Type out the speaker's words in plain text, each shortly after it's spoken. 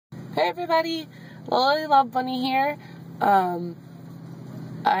Hey everybody, Lily Love Bunny here. I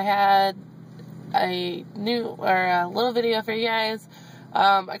had a little video for you guys.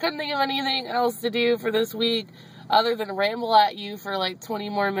 I couldn't think of anything else to do for this week other than ramble at you for like 20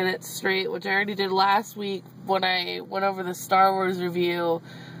 more minutes straight, which I already did last week when I went over the Star Wars review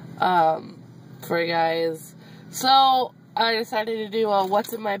for you guys. So I decided to do a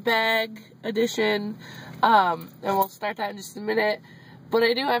What's in My Bag edition, and we'll start that in just a minute. But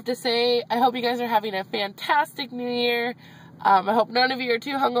I do have to say, I hope you guys are having a fantastic New Year. I hope none of you are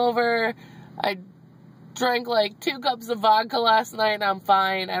too hungover. I drank like 2 cups of vodka last night and I'm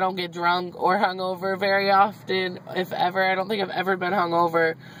fine. I don't get drunk or hungover very often, if ever. I don't think I've ever been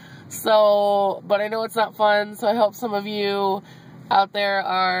hungover. So, but I know it's not fun, so I hope some of you out there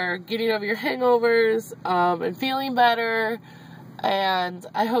are getting over your hangovers and feeling better. And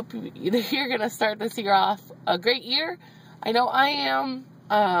I hope you're going to start this year off a great year. I know I am.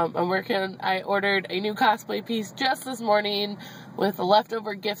 I ordered a new cosplay piece just this morning with a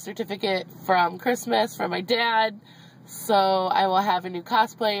leftover gift certificate from Christmas from my dad. So I will have a new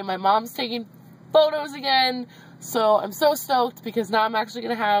cosplay. My mom's taking photos again. So I'm so stoked because now I'm actually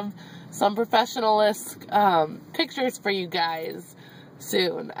going to have some professionalist pictures for you guys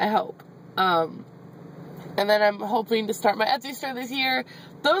soon, I hope. And then I'm hoping to start my Etsy store this year.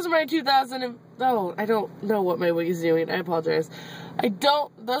 Those are my I don't know what my wig is doing. I apologize.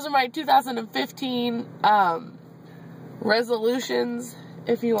 Those are my 2015 resolutions,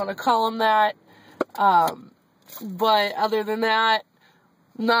 if you want to call them that. But other than that,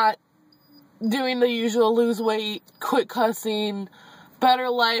 not doing the usual lose weight, quit cussing, better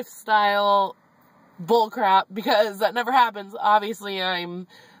lifestyle bullcrap, because that never happens. Obviously, I'm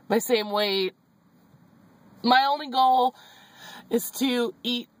my same weight. My only goal is to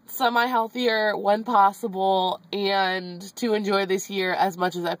eat semi-healthier when possible and to enjoy this year as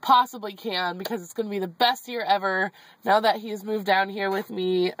much as I possibly can, because it's going to be the best year ever. Now that he's moved down here with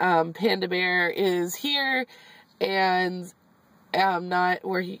me, Panda Bear is here, and I'm not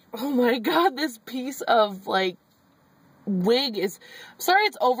where he... Oh my god, this piece of, like, wig is... I'm sorry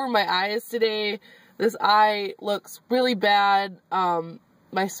it's over my eyes today. This eye looks really bad.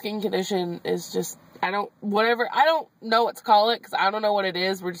 My skin condition is just... I don't know what to call it, because I don't know what it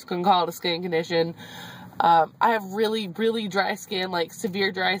is. We're just going to call it a skin condition. I have really, really dry skin, like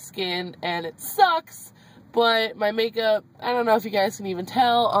severe dry skin, and it sucks, but my makeup, I don't know if you guys can even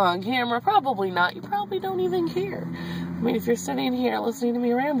tell on camera. Probably not. You probably don't even care. I mean, if you're sitting here listening to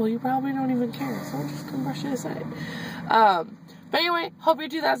me ramble, you probably don't even care, so I'm just going to brush it aside. But anyway, hope your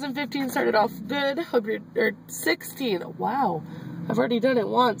 2015 started off good. Hope your 16, wow. I've already done it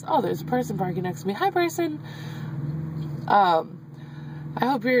once. Oh, there's a person parking next to me. Hi, person. I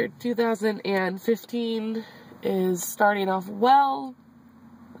hope your 2015 is starting off well.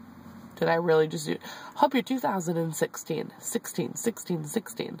 Did I really just do... Hope your 2016. 16. It's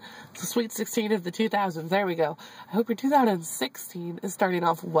the sweet 16 of the 2000s. There we go. I hope your 2016 is starting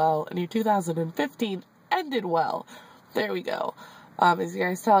off well, and your 2015 ended well. There we go. As you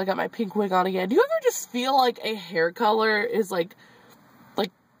guys tell, I got my pink wig on again. Do you ever just feel like a hair color is like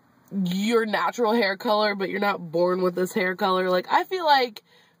your natural hair color, but you're not born with this hair color? Like, I feel like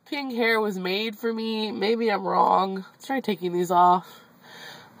pink hair was made for me. Maybe I'm wrong. Let's try taking these off.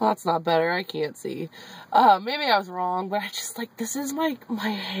 Well, that's not better. I can't see. Maybe I was wrong, but I just, like, this is my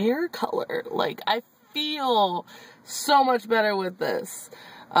hair color. Like, I feel so much better with this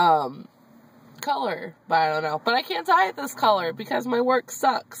color, but I don't know. But I can't dye it this color because my work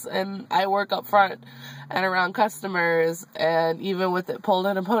sucks, and I work up front and around customers, and even with it pulled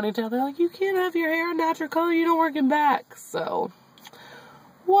in a ponytail, they're like, you can't have your hair a natural color, you don't work in back. So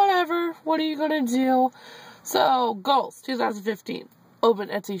whatever, what are you gonna do? So goals 2015: open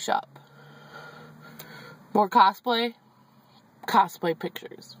Etsy shop, more cosplay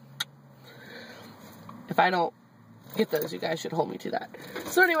pictures. If I don't get those, you guys should hold me to that.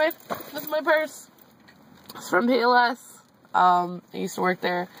 So anyway, this is my purse. It's from PLS. I used to work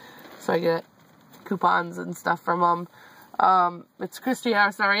there, so I get coupons and stuff from them. It's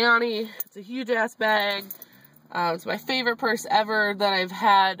Cristiano Sariani. It's a huge ass bag. It's my favorite purse ever that I've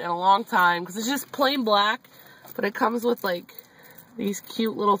had in a long time, because it's just plain black, but it comes with like these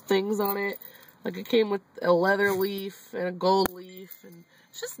cute little things on it. Like, it came with a leather leaf and a gold leaf, and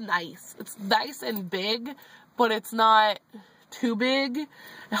it's just nice. It's nice and big, but it's not too big. It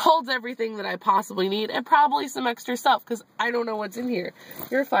holds everything that I possibly need, and probably some extra stuff, because I don't know what's in here.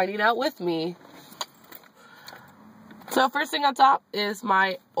 You're finding out with me. So first thing on top is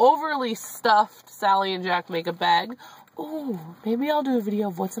my overly stuffed Sally and Jack makeup bag. Ooh, maybe I'll do a video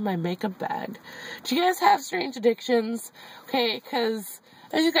of what's in my makeup bag. Do you guys have strange addictions? Okay, because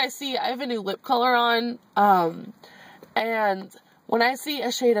As you guys see, I have a new lip color on, and when I see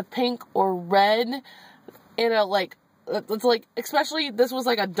a shade of pink or red in a, like, it's like, especially this was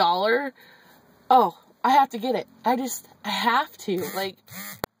like $1, oh, I have to get it. I have to. Like,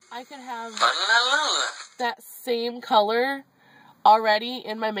 I could have that same color already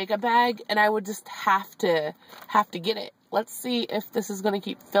in my makeup bag, and I would just have to get it. Let's see if this is going to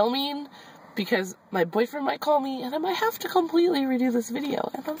keep filming, because my boyfriend might call me, and I might have to completely redo this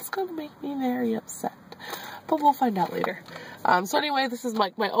video, and that's going to make me very upset. But we'll find out later. So anyway, this is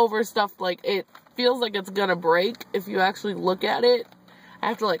like my overstuffed, like, it feels like it's gonna break if you actually look at it. I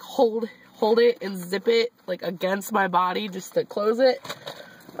have to, like, hold it and zip it, like, against my body just to close it.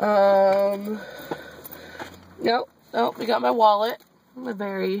 No, we got my wallet. A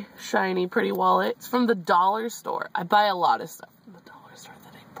very shiny, pretty wallet. It's from the dollar store. I buy a lot of stuff from the dollar store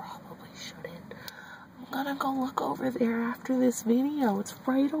that I probably shouldn't. I'm gonna go look over there after this video. It's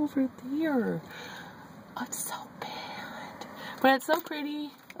right over there. Oh, it's so bad. But it's so pretty.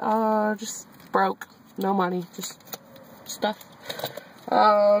 Just broke. No money. Just stuff.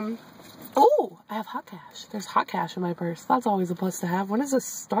 Oh, I have hot cash. There's hot cash in my purse. That's always a plus to have. When does this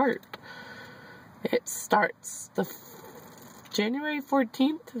start? It starts the January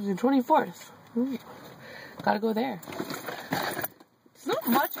 14th to the 24th. Ooh, gotta go there. There's not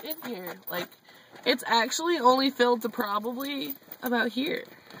much in here. Like, it's actually only filled to probably about here.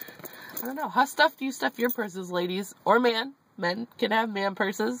 I don't know. How stuffed do you stuff your purses, ladies? Or man. Men can have man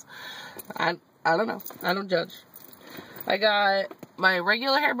purses. I don't know. I don't judge. I got my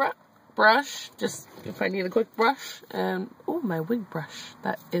regular hair brush, just if I need a quick brush. And, oh, my wig brush.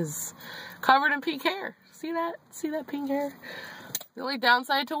 That is covered in pink hair. See that? See that pink hair? The only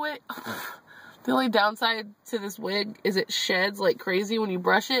downside to it, the only downside to this wig is it sheds like crazy when you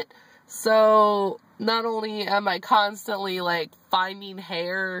brush it. So, not only am I constantly, like, finding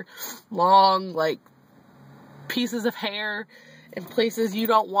hair, long, like, pieces of hair in places you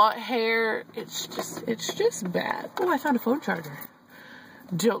don't want hair, it's just bad. Oh, I found a phone charger.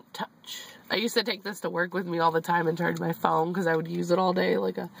 Don't touch. I used to take this to work with me all the time and charge my phone because I would use it all day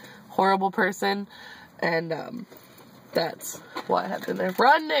like a horrible person. And, that's what happened there.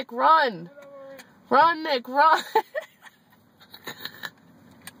 Run, Nick, run! Run, Nick, run!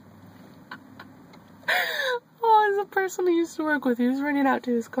 Oh, it's a person who used to work with. He was running out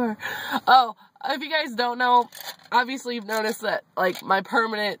to his car. Oh, if you guys don't know, obviously you've noticed that, like, my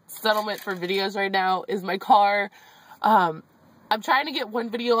permanent settlement for videos right now is my car. I'm trying to get one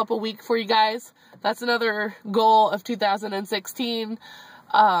video up a week for you guys. That's another goal of 2016.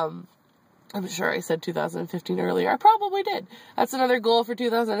 I'm sure I said 2015 earlier. I probably did. That's another goal for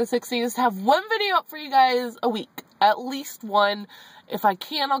 2016 is to have one video up for you guys a week. At least one. If I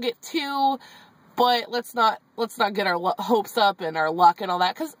can, I'll get 2. But let's not get our hopes up and our luck and all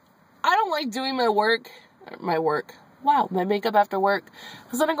that. Because I don't like doing my makeup after work.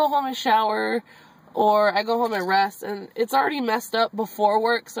 Because then I go home and shower. Or I go home and rest. And it's already messed up before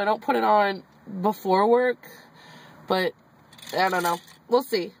work. So I don't put it on before work. But, I don't know. We'll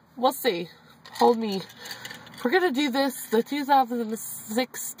see. We'll see. Hold me. We're going to do this, the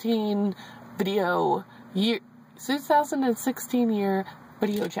 2016 video year, 2016 year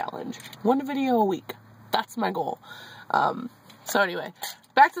video challenge. One video a week. That's my goal. So anyway,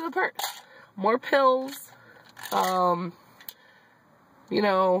 back to the purse. More pills. You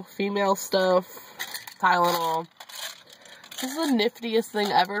know, female stuff. Tylenol. This is the niftiest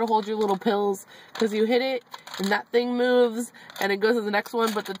thing ever to hold your little pills. Because you hit it, and that thing moves, and it goes to the next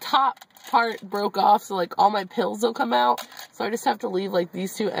one, but the top part broke off, so, like, all my pills don't come out. So I just have to leave, like,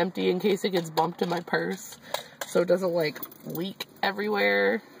 these 2 empty in case it gets bumped in my purse. So it doesn't, like, leak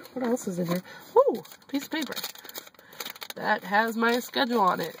everywhere. What else is in here? Ooh, piece of paper. That has my schedule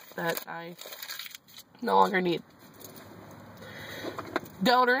on it that I no longer need.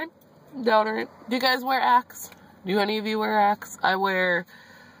 Deodorant. Do you guys wear Axe? Do any of you wear Axe? I wear...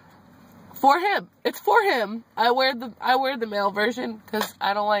 For him. It's for him. I wear the male version because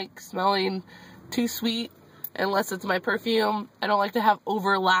I don't like smelling too sweet unless it's my perfume. I don't like to have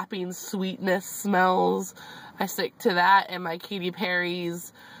overlapping sweetness smells. I stick to that and my Katy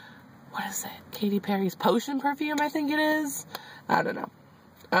Perry's, what is it? Katy Perry's Potion perfume, I think it is. I don't know.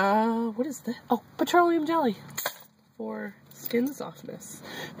 What is that? Oh, petroleum jelly for skin softness.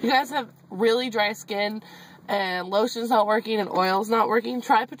 If you guys have really dry skin and lotion's not working and oil's not working,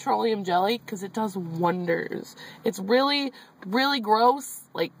 try petroleum jelly because it does wonders. It's really, really gross,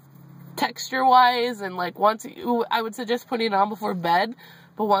 like, texture-wise, and, like, I would suggest putting it on before bed,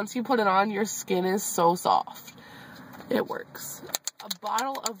 but once you put it on, your skin is so soft. It works. A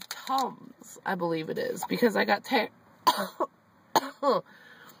bottle of Tums, I believe it is, because I got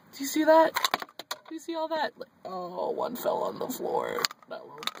Do you see that? Do you see all that? Oh, one fell on the floor. That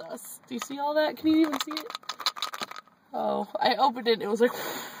little dust. Do you see all that? Can you even see it? Oh, I opened it and it was like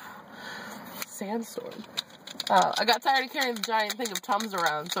sandstorm. I got tired of carrying the giant thing of Tums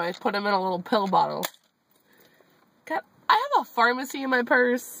around, so I put them in a little pill bottle. I have a pharmacy in my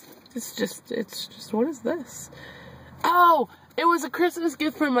purse. It's just, what is this? Oh, it was a Christmas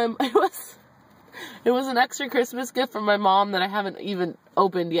gift from my, it was an extra Christmas gift from my mom that I haven't even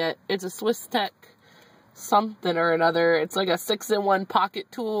opened yet. It's a Swiss Tech something or another. It's like a 6-in-1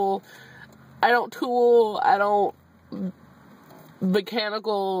 pocket tool. I don't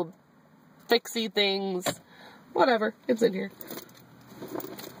mechanical fixie things. Whatever, it's in here.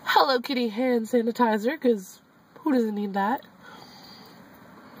 Hello Kitty hand sanitizer, because who doesn't need that?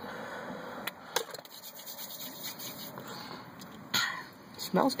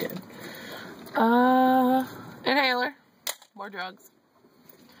 Smells good. Inhaler. More drugs.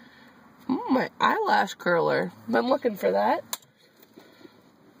 My eyelash curler. Been looking for that.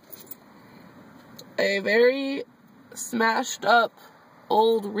 A very smashed up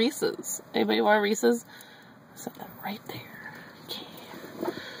old Reese's. Anybody want Reese's? Set that right there. Okay.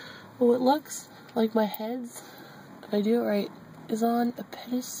 Oh, it looks like my head's, if I do it right, is on a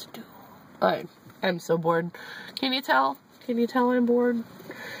pedestal. I'm so bored. Can you tell? Can you tell I'm bored?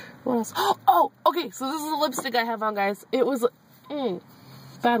 What else? Oh, okay, so this is the lipstick I have on, guys. It was,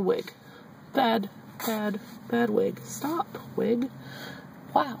 bad wig. Bad wig. Stop, wig.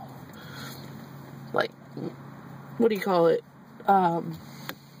 Wow. Like, what do you call it?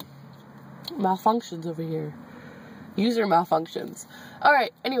 Malfunctions over here. User malfunctions.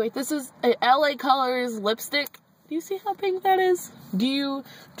 Alright, anyway, this is a LA Colors lipstick. Do you see how pink that is?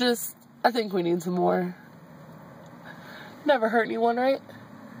 I think we need some more. Never hurt anyone, right?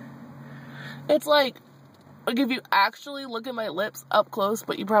 It's like if you actually look at my lips up close,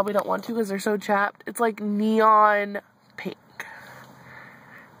 but you probably don't want to because they're so chapped. It's like neon pink.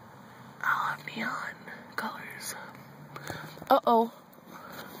 I love neon colors. Uh-oh.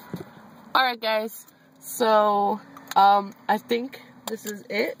 Alright, guys. So, I think this is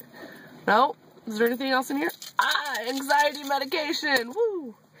it. No? Is there anything else in here? Anxiety medication.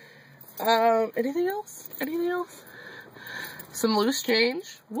 Woo! Anything else? Anything else? Some loose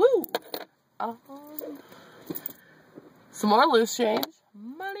change. Woo! Some more loose change.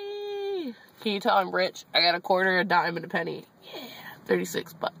 Money! Can you tell I'm rich? I got a quarter, a dime, and a penny. Yeah.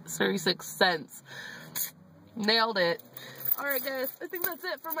 36 cents. Nailed it. Alright, guys. I think that's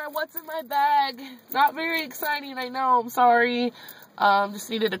it for my what's in my bag. Not very exciting, I know. I'm sorry. Just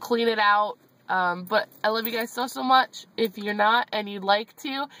needed to clean it out. But I love you guys so much. If you're not and you'd like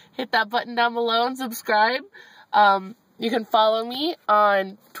to, hit that button down below and subscribe. You can follow me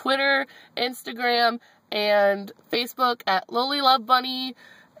on Twitter, Instagram, and Facebook at LilyLoveBunny.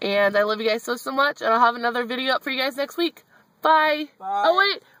 And I love you guys so much. And I'll have another video up for you guys next week. Bye. Bye. Oh,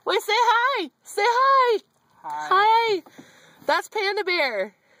 wait, say hi. Say hi. Hi. That's Panda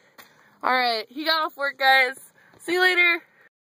Bear. Alright, he got off work, guys. See you later.